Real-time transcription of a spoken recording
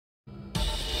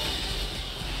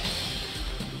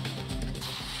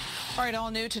All right,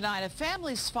 all new tonight, a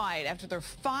family's fight after their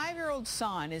 5-year-old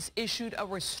son is issued a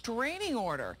restraining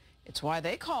order. It's why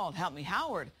they called Help Me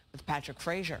Howard with Patrick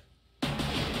Fraser.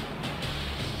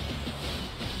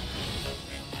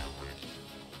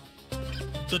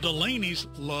 The Delaney's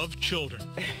love children.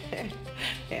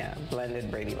 Yeah, blended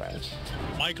Brady Bunch.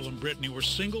 Michael and Brittany were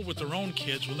single with their own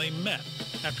kids when they met.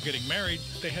 After getting married,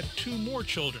 they had 2 more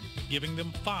children, giving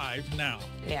them 5 now.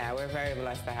 Yeah, we're very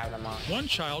blessed to have them all. One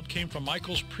child came from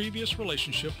Michael's previous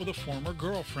relationship with a former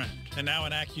girlfriend, and now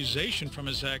an accusation from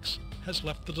his ex has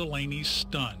left the Delaneys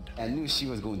stunned. I knew she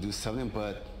was going to do something,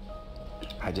 but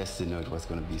I just didn't know it was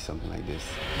going to be something like this.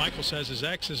 Michael says his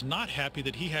ex is not happy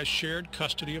that he has shared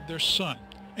custody of their son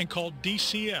and called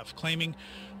DCF, claiming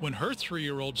when her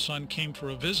 3-year-old son came for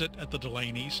a visit at the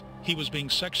Delaneys, he was being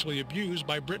sexually abused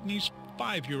by Brittany's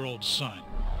 5-year-old son.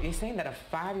 You're saying that a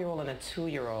 5-year-old and a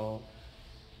 2-year-old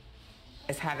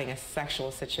is having a sexual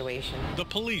situation? The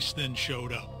police then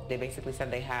showed up. They basically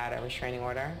said they had a restraining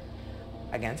order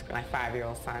against my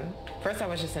 5-year-old son. First, I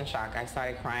was just in shock. I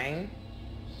started crying,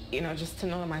 just to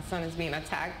know that my son is being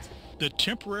attacked. The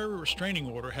temporary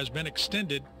restraining order has been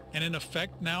extended and in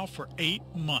effect now for 8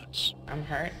 months. I'm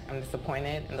hurt. I'm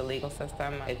disappointed in the legal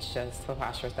system. It's just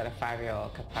preposterous that a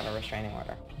 5-year-old could have a restraining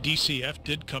order. DCF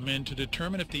did come in to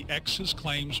determine if the ex's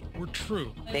claims were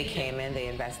true. They came in, they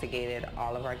investigated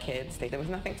all of our kids. There was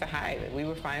nothing to hide. We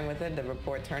were fine with it. The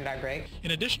report turned out great.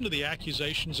 In addition to the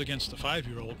accusations against the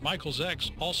 5-year-old, Michael's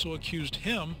ex also accused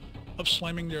him of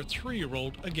slamming their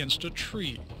 3-year-old against a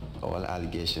tree. All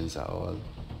allegations are all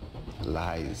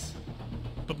lies.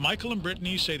 But Michael and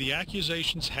Brittany say the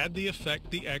accusations had the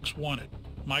effect the ex wanted.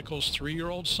 Michael's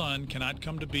 3-year-old son cannot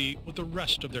come to be with the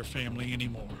rest of their family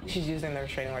anymore. She's using the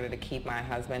restraining order to keep my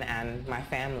husband and my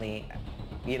family,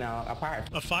 apart.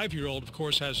 A 5-year-old, of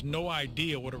course, has no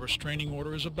idea what a restraining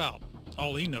order is about.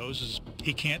 All he knows is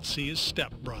he can't see his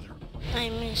stepbrother.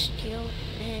 I missed you,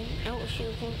 and I wish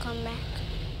you can come back.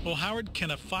 Well, Howard,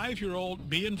 can a 5-year-old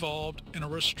be involved in a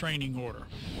restraining order?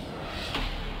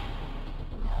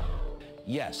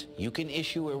 Yes, you can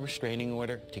issue a restraining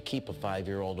order to keep a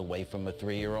 5-year-old away from a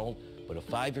 3-year-old, but a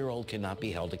 5-year-old cannot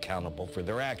be held accountable for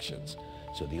their actions.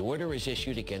 So the order is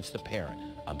issued against the parent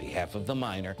on behalf of the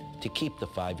minor to keep the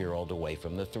 5-year-old away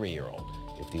from the 3-year-old.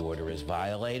 If the order is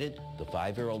violated, the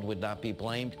 5-year-old would not be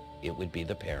blamed. It would be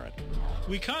the parent.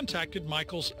 We contacted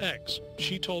Michael's ex.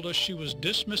 She told us she was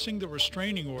dismissing the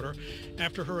restraining order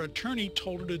after her attorney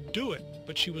told her to do it,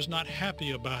 but she was not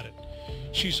happy about it.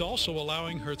 She's also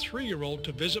allowing her 3-year-old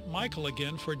to visit Michael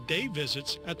again for day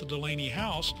visits at the Delaney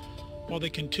house while they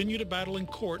continue to battle in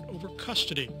court over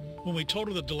custody. When we told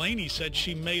her the Delaney said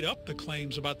she made up the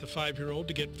claims about the 5-year-old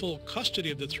to get full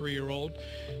custody of the 3-year-old,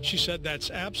 she said that's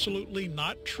absolutely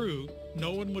not true.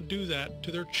 No one would do that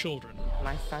to their children.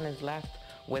 My son is left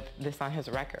with this on his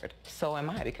record. So am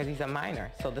I, because he's a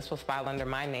minor. So this was filed under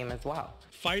my name as well.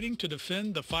 Fighting to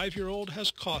defend the 5-year-old has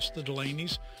cost the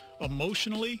Delaneys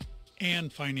emotionally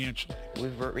and financially.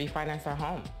 We've refinanced our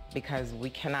home because we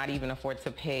cannot even afford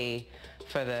to pay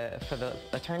for the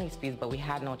attorney's fees, but we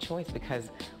had no choice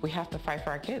because we have to fight for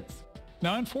our kids.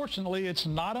 Now, unfortunately, it's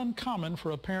not uncommon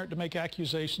for a parent to make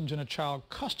accusations in a child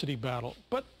custody battle,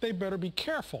 but they better be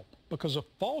careful because a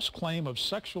false claim of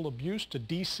sexual abuse to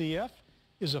DCF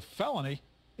is a felony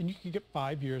and you can get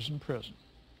 5 years in prison.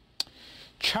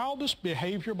 Childish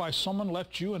behavior by someone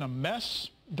left you in a mess?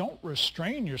 Don't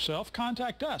restrain yourself.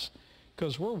 Contact us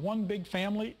because we're one big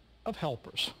family of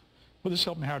helpers. With this,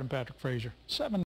 Help Me Howard and Patrick Fraser, 7